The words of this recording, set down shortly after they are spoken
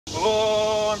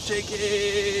I'm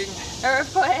shaking.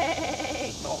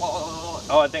 Earthquake.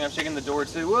 Oh, I think I'm shaking the door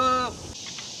too. Whoa.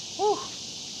 Whew.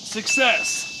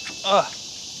 Success.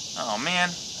 Oh man.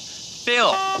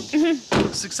 Fail.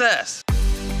 Success.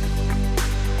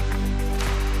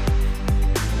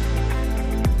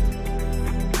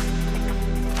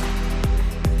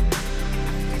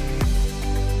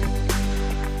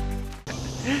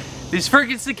 These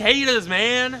freaking cicadas,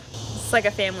 man. It's like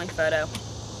a family photo.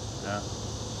 Yeah.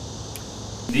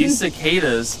 These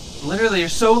cicadas literally are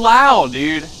so loud,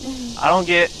 dude. I don't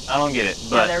get it.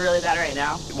 But yeah, they're really bad right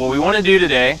now. what we want to do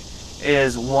today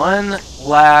is one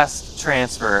last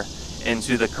transfer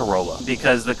into the Corolla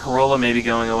because the Corolla may be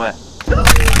going away.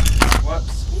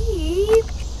 Whoops.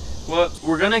 Whoops.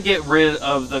 We're gonna get rid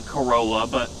of the Corolla,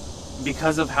 but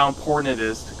because of how important it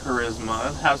is to Charisma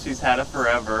and how she's had it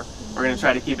forever, we're gonna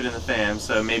try to keep it in the fam,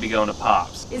 so maybe going to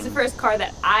Pops. It's the first car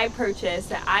that I purchased,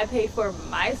 that I paid for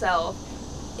myself.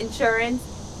 Insurance,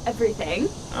 everything.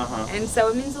 And so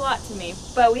it means a lot to me.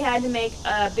 But we had to make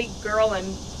a big girl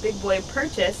and big boy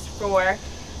purchase for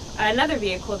another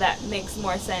vehicle that makes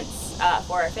more sense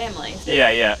for our family.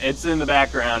 Yeah, it's in the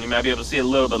background. You might be able to see a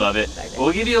little bit of it.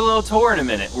 We'll give you a little tour in a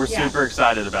minute. We're super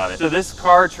excited about it. So this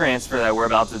car transfer that we're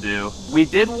about to do, we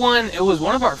did one, it was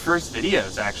one of our first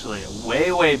videos actually,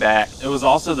 way back. It was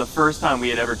also the first time we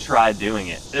had ever tried doing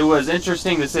it. It was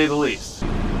interesting to say the least.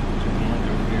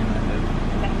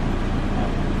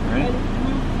 Ready?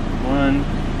 1,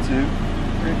 2,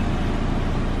 3.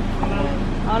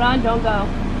 Hold on, don't go.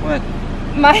 What?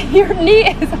 Your knee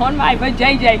is on my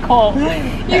JJ Cole.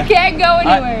 You can't go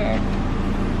anywhere.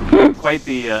 Quite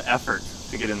the effort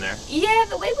to get in there. Yeah,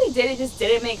 the way we did it just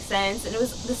didn't make sense. And it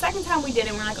was the second time we did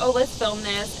it, we're like, oh, let's film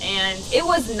this. And it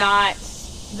was not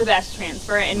the best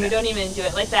transfer. And we don't even do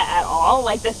it like that at all.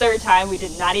 Like the third time, we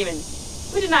did not even do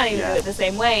it the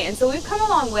same way. And so we've come a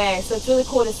long way. So it's really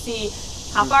cool to see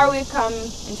how far we've come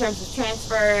in terms of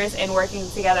transfers and working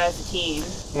together as a team.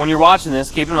 When you're watching this,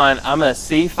 keep in mind I'm a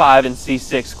C5 and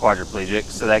C6 quadriplegic,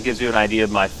 so that gives you an idea of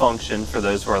my function for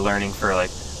those who are learning for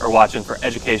or watching for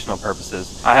educational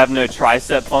purposes. I have no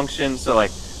tricep function, so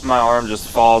like my arm just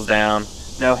falls down,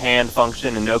 no hand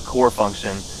function and no core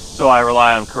function. So I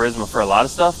rely on Charisma for a lot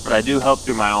of stuff, but I do help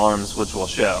through my arms, which will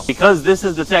show. Because this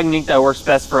is the technique that works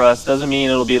best for us, doesn't mean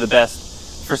it'll be the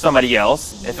best for somebody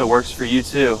else. If it works for you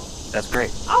too, that's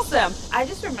great. Awesome. I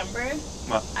just remembered.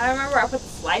 What? I put the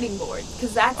sliding board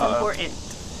because that's important.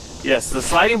 Yes, the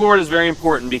sliding board is very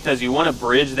important because you want to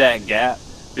bridge that gap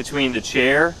between the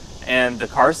chair and the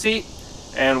car seat.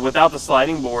 And without the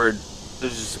sliding board,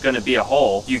 there's just going to be a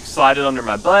hole. You slide it under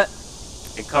my butt,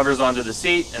 it covers onto the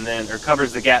seat, and then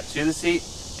covers the gap to the seat,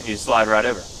 and you slide right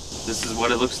over. This is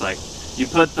what it looks like. You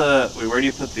put the where do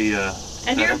you put the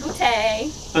under your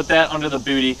booty. Put that under the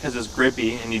booty because it's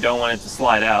grippy and you don't want it to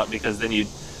slide out because then you'd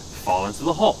fall into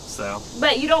the hole. So.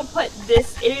 But you don't put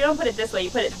this, you don't put it this way,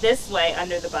 you put it this way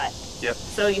under the butt. Yep.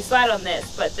 So you slide on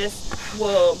this, but this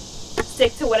will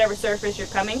stick to whatever surface you're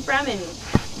coming from and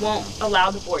won't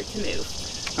allow the board to move.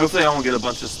 Hopefully I won't get a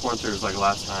bunch of splinters like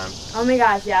last time. Oh my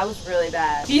gosh, yeah, it was really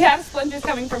bad. If you have splinters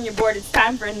coming from your board, it's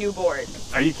time for a new board.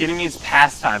 Are you kidding me? It's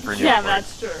past time for a new board. Yeah,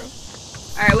 that's true.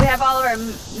 All right, we have all of our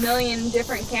million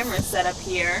different cameras set up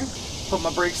here. Put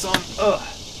my brakes on. Ugh,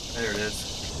 there it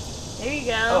is. There you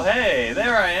go. Oh, hey,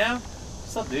 there I am.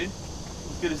 What's up, dude?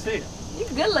 It's good to see you. You're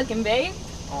good looking, babe.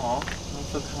 Aw, that's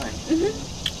so kind.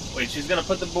 Wait, she's gonna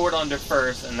put the board under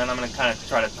first, and then I'm gonna kind of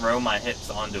try to throw my hips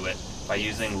onto it by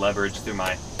using leverage through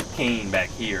my cane back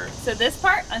here. So this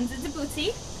part, under the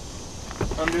booty.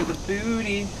 Under the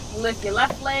booty. Lift your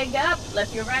left leg up,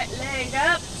 lift your right leg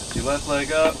up. Your left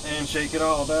leg up and shake it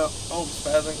all about. Oh,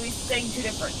 spazzing. We sing 2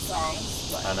 different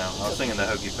songs. I know. I was singing the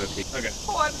Hokey Pokey. Okay.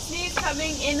 Oh, I'm sneeze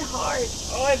coming in hard.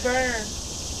 Oh, I burn.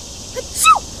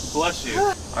 Bless you.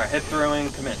 All right, head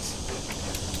throwing, commence.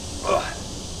 Ugh.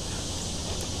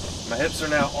 My hips are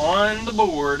now on the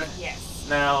board. Yes.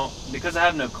 Now, because I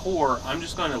have no core, I'm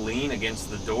just going to lean against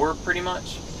the door pretty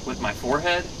much with my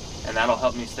forehead, and that'll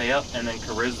help me stay up. And then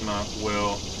Charisma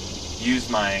will use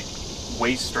my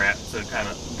waist strap to kind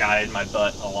of guide my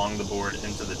butt along the board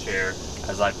into the chair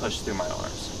as I push through my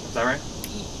arms. Is that right?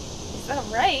 Is that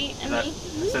right? I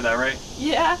said that right?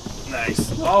 Yeah.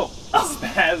 Nice. Oh,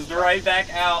 spazzed right back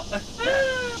out.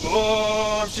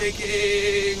 Oh, I'm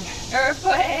shaking.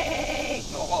 Earthquake.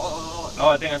 Oh,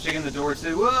 I think I'm shaking the door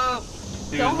too. Whoa.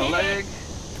 Here's my leg.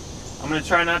 I'm going to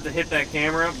try not to hit that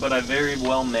camera, but I very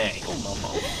well may. Oh,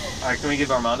 mama. All right, can we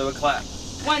give Armando a clap?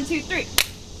 1, 2, 3.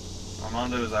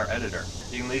 Armando is our editor.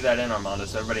 You can leave that in, Armando,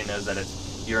 so everybody knows that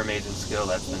it's your amazing skill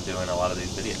that's been doing a lot of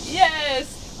these videos.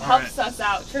 Yes! helps us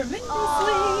out tremendously.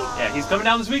 Yeah, he's coming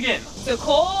down this weekend. So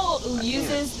Cole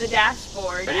uses the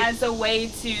dashboard as a way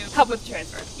to help with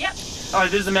transfer. Yep. All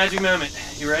right, this is the magic moment.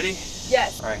 You ready?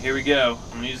 Yes. All right, here we go.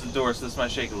 I'm gonna use the door, so this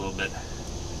might shake a little bit.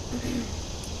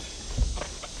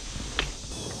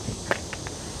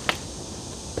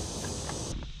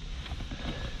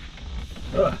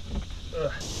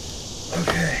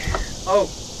 Okay. Oh.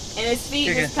 And his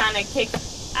feet just kind of kick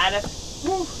out of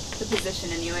the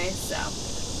position anyway, so.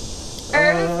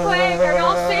 Earthquake, are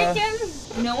y'all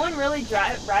shaking? No one really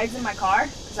rides in my car,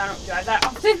 because I don't drive that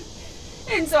often.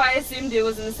 And so I assumed it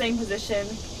was in the same position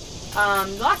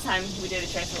the last time we did a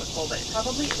transfer with Cole, but it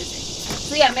probably isn't.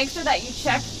 So yeah, make sure that you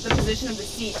check the position of the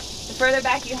seat. The further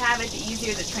back you have it, the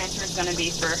easier the transfer is going to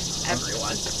be for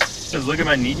everyone. Just look at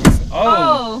my knees.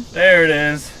 Oh, there it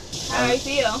is. How do I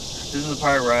feel? This is the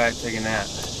part where I take a nap.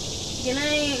 Good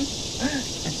night.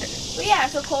 But yeah,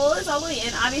 so Cole is all the way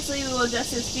in. Obviously, we will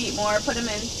adjust his feet more, put him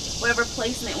in whatever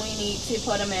placement we need to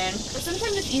put him in. But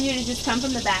sometimes it's easier to just come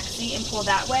from the back seat and pull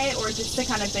that way, or just to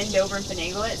kind of bend over and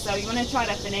finagle it. So you want to try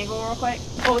to finagle real quick.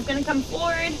 Cole's going to come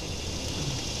forward.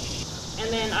 And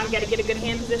then I've got to get a good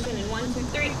hand position in 1, 2,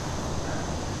 3.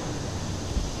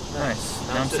 Nice.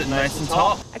 Now I'm sitting nice and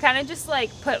tall. I kind of just like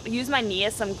use my knee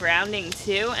as some grounding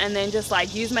too, and then just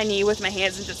like use my knee with my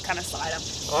hands and just kind of slide them.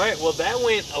 All right, well that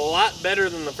went a lot better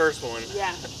than the first one.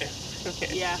 Yeah.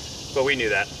 Yeah. But we knew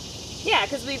that. Yeah,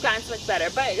 because we've gotten so much better.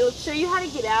 But it'll show you how to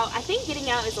get out. I think getting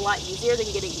out is a lot easier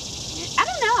than getting in. I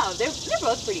don't know. They're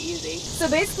both pretty easy. So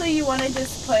basically you want to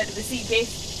just put the seat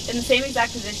base in the same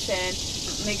exact position.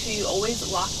 Make sure you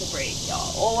always lock the brake,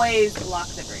 y'all. Always lock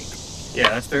the brake. Yeah,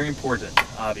 that's very important,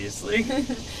 obviously.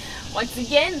 Once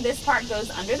again, this part goes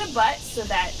under the butt so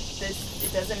that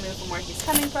it doesn't move from where he's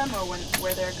coming from or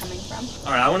where they're coming from.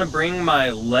 All right, I want to bring my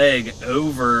leg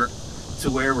over to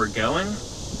where we're going,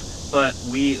 but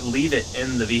we leave it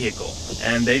in the vehicle.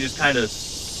 And they just kind of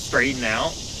straighten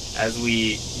out as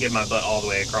we get my butt all the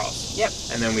way across. Yep.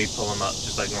 And then we pull them up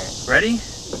just like normal. Ready?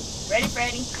 Ready,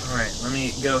 Freddy. All right, let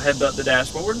me go headbutt the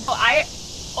dashboard. I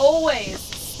always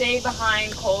stay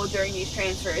behind Cole during these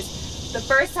transfers. The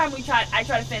first time I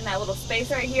tried to fit in that little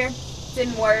space right here.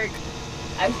 Didn't work,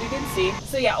 as you can see.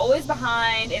 So yeah, always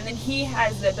behind, and then he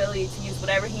has the ability to use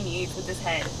whatever he needs with his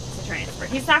head to transfer.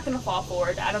 He's not going to fall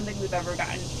forward. I don't think we've ever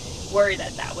gotten worried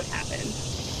that would happen.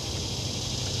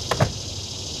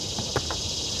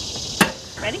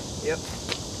 Ready? Yep.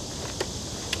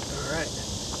 All right.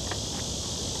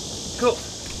 Cool.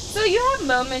 So you have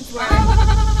moments where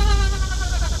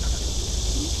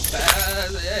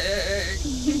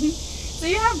so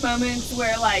you have moments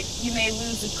where like you may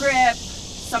lose the grip,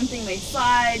 something may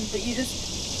slide, but you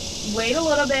just wait a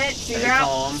little bit, stay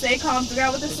calm, figure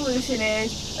out what the solution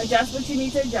is, adjust what you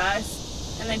need to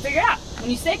adjust, and then figure it out. When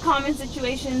you stay calm in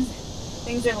situations,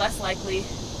 things are less likely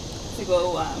to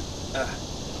go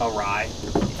awry.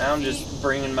 Now I'm just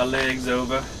bringing my legs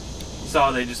over. You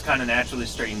saw they just kind of naturally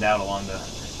straightened out along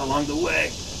the way.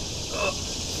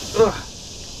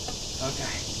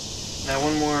 Okay. Now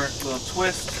one more little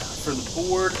twist for the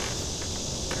board.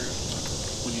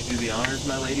 Would you do the honors,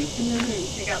 my lady?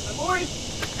 Take out the board.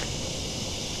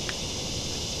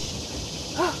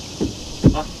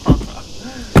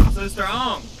 So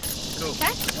strong. Cool.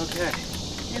 Okay.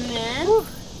 And then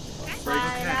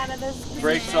slide out of this.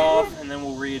 Brakes off, and then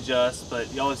we'll readjust.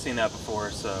 But y'all have seen that before,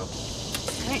 so.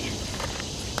 Okay.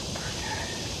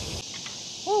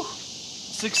 Woo.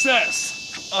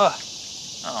 Success.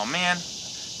 Oh man.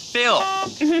 Fail.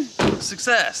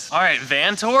 Success. All right,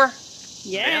 van tour?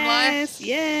 Yes, van life?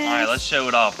 yes. All right, let's show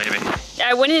it off, baby.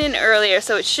 I went in earlier,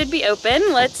 so it should be open.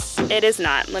 It is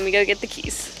not. Let me go get the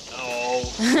keys. Oh.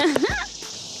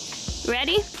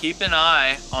 Ready? Keep an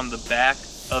eye on the back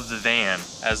of the van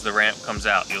as the ramp comes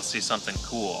out. You'll see something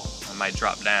cool. I might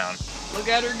drop down. Look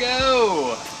at her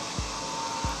go.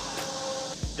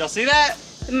 Y'all see that?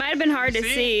 It might have been hard to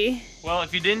see. Well,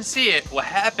 if you didn't see it, what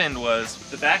happened was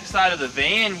the back side of the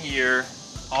van here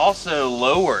also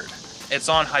lowered. It's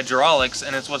on hydraulics,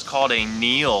 and it's what's called a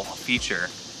kneel feature.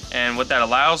 And what that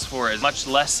allows for is much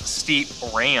less steep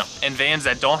ramp. In vans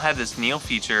that don't have this kneel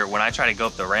feature, when I try to go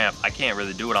up the ramp, I can't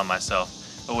really do it on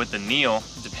myself. But with the kneel,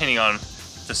 depending on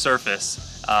the surface,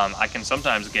 I can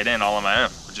sometimes get in all on my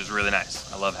own, which is really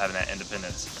nice. I love having that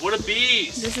independence. What a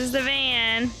beast! This is the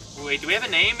van. Wait, do we have a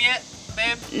name yet,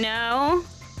 babe? No.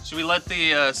 Should we let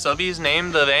the subbies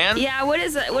name the van? Yeah, what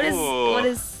is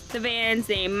the van's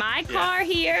name? My car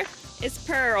here is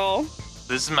Pearl.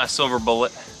 This is my Silver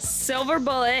Bullet. Silver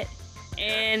Bullet,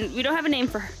 and we don't have a name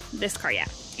for this car yet.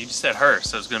 You just said her,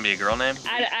 so it's gonna be a girl name?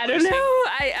 I don't know.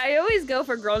 I I always go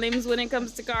for girl names when it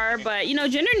comes to car, but you know,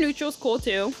 gender neutral's cool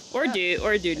too. Or dude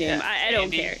name. Yeah. I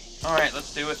don't care. All right,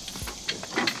 let's do it.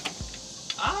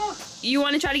 Ah. You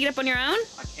want to try to get up on your own?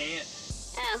 I can't.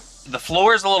 Oh. The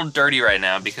floor is a little dirty right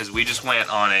now because we just went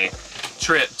on a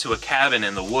trip to a cabin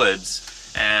in the woods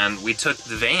and we took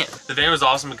the van. The van was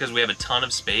awesome because we have a ton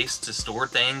of space to store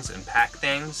things and pack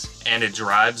things, and it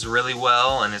drives really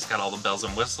well and it's got all the bells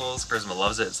and whistles. Charisma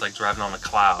loves it. It's like driving on a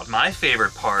cloud. My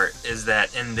favorite part is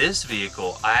that in this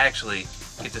vehicle, I actually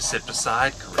get to sit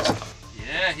beside Charisma.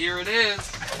 Yeah, here it is.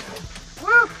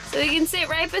 Woo. So you can sit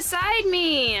right beside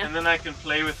me. And then I can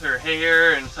play with her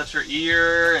hair and touch her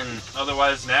ear and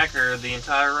otherwise knack her the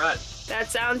entire ride. That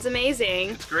sounds amazing.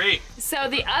 It's great. So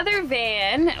the other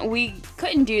van, we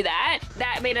couldn't do that.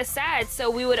 That made us sad. So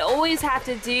we would always have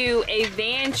to do a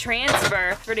van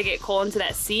transfer to get Cole into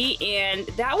that seat, and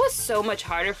that was so much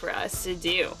harder for us to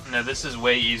do. No, this is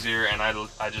way easier, and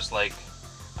I just like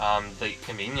the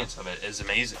convenience of it is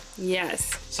amazing.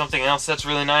 Yes. Something else that's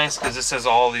really nice, because this has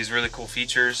all these really cool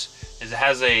features, is it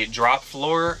has a drop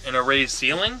floor and a raised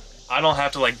ceiling. I don't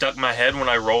have to like duck my head when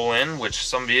I roll in, which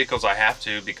some vehicles I have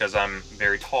to because I'm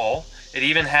very tall. It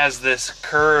even has this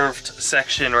curved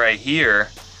section right here,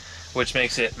 which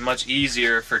makes it much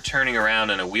easier for turning around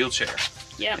in a wheelchair.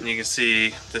 Yeah. And you can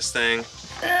see this thing.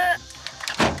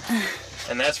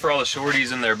 And that's for all the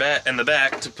shorties in the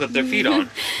back to put their feet on.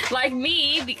 Like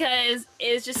me, because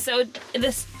it's just so,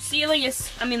 the ceiling is,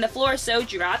 the floor is so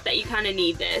dropped that you kind of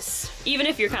need this. Even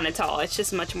if you're kind of tall, it's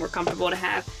just much more comfortable to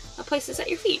have a place to set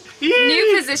your feet. Yay!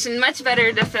 New position, much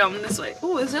better to film this way.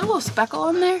 Ooh, is there a little speckle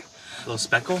on there? A little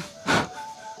speckle?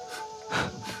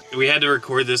 We had to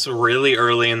record this really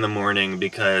early in the morning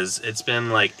because it's been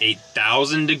like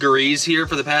 8,000 degrees here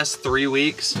for the past 3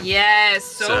 weeks. Yes,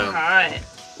 so hot.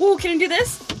 Ooh, can I do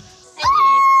this?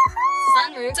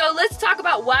 So let's talk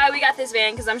about why we got this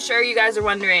van, because I'm sure you guys are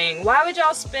wondering, why would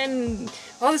y'all spend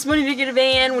all this money to get a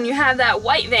van when you have that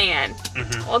white van?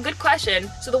 Well, good question.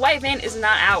 So the white van is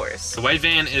not ours. The white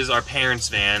van is our parents'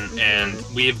 van, and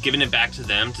we have given it back to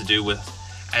them to do with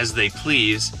as they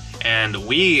please. And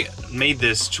we made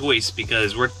this choice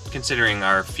because we're considering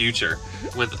our future.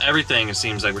 With everything it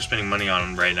seems like we're spending money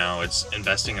on right now, it's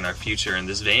investing in our future, and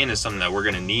this van is something that we're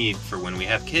gonna need for when we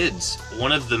have kids.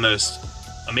 One of the most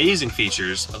amazing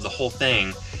features of the whole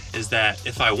thing is that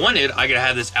if I wanted, I could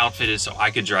have this outfitted so I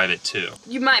could drive it too.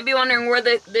 You might be wondering where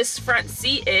this front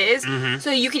seat is. So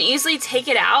you can easily take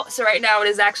it out. So right now it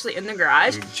is actually in the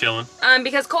garage. Chilling.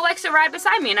 Because Cole likes to ride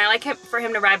beside me, and I like for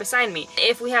him to ride beside me.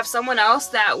 If we have someone else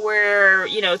that we're,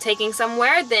 taking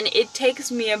somewhere, then it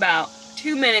takes me about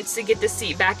 2 minutes to get the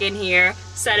seat back in here,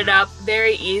 set it up,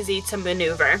 very easy to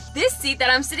maneuver. This seat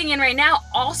that I'm sitting in right now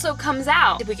also comes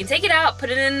out. If we can take it out, put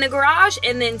it in the garage,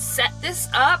 and then set this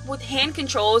up with hand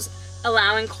controls,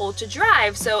 allowing Cole to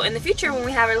drive. So in the future, when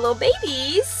we have our little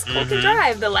babies, Cole can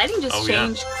drive. The lighting just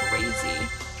changed crazy.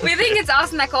 We think it's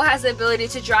awesome that Cole has the ability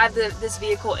to drive this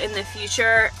vehicle in the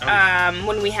future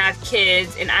when we have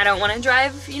kids, and I don't want to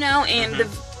drive, and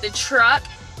the truck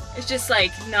is just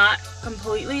like not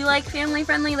completely like family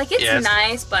friendly. Like it's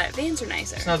nice, but vans are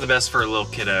nicer. It's not the best for a little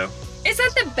kiddo. It's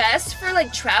not the best for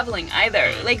like traveling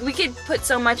either. Like we could put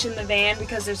so much in the van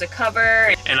because there's a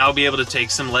cover. And I'll be able to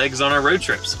take some legs on our road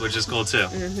trips, which is cool too.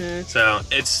 So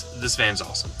this van's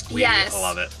awesome. We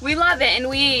love it. We love it, and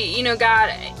we got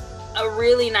a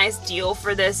really nice deal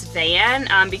for this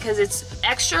van because it's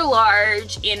extra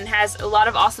large and has a lot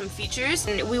of awesome features,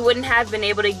 and we wouldn't have been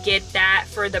able to get that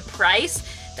for the price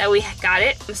that we got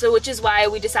it. So which is why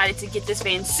we decided to get this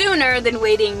van sooner than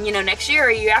waiting, next year or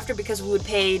a year after, because we would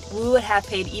have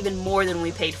paid even more than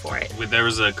we paid for it. There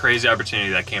was a crazy opportunity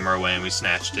that came our way and we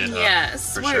snatched it.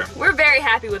 Yes, we're very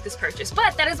happy with this purchase,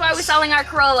 but that is why we're selling our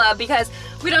Corolla, because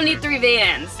we don't need 3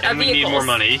 vans. And we need more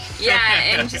money. Yeah,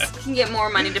 and just can get more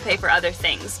money to pay for other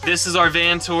things. This is our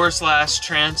van tour /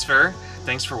 transfer.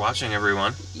 Thanks for watching,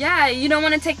 everyone. Yeah, you don't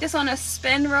want to take this on a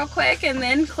spin real quick and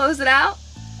then close it out?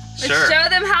 Sure. Let's show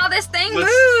them how this thing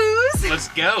moves. Let's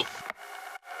go.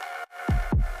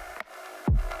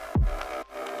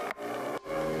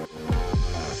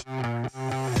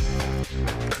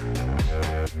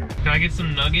 Can I get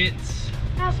some nuggets?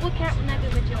 What cat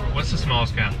nugget would you like? What's the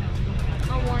smallest cat? A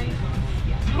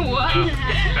 1. What? Can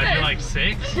I do like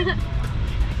 6?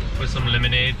 With some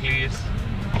lemonade, please.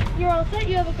 You're all set.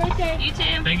 You have a great day. You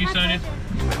too. Thank you, Sonia.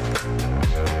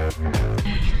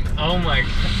 Oh my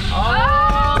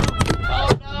god. Oh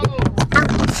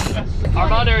no.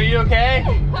 Armando, are you okay?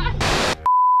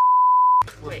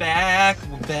 We're back.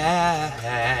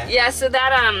 Yeah, so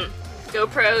that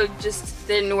GoPro just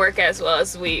didn't work as well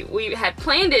as we had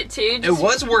planned it to. It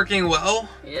was working well.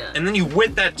 Yeah. And then you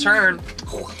went that turn.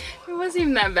 It wasn't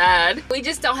even that bad. We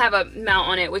just don't have a mount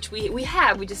on it, which we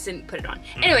have, we just didn't put it on.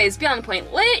 Anyways, beyond the point,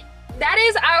 that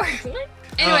is our,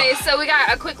 anyways, so we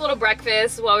got a quick little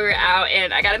breakfast while we were out,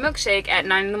 and I got a milkshake at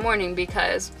 9 in the morning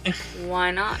because why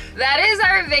not? That is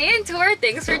our van tour.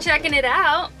 Thanks for checking it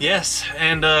out. Yes,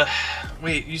 and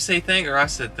wait, you say thanks or I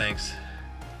said thanks?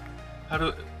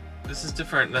 This is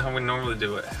different than how we normally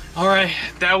do it. All right,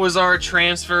 that was our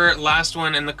transfer, last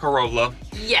one in the Corolla.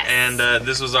 Yes. And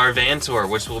this was our van tour,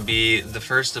 which will be the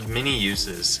first of many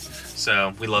uses.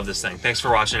 So we love this thing. Thanks for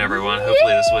watching, everyone. Yay!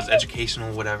 Hopefully this was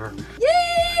educational, whatever.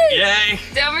 Yay! Yay!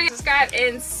 Don't forget to subscribe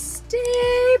and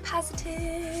stay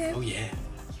positive. Oh yeah.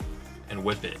 And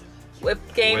whip it. Whip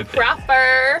game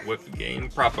proper. Whip game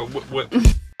proper. Whip.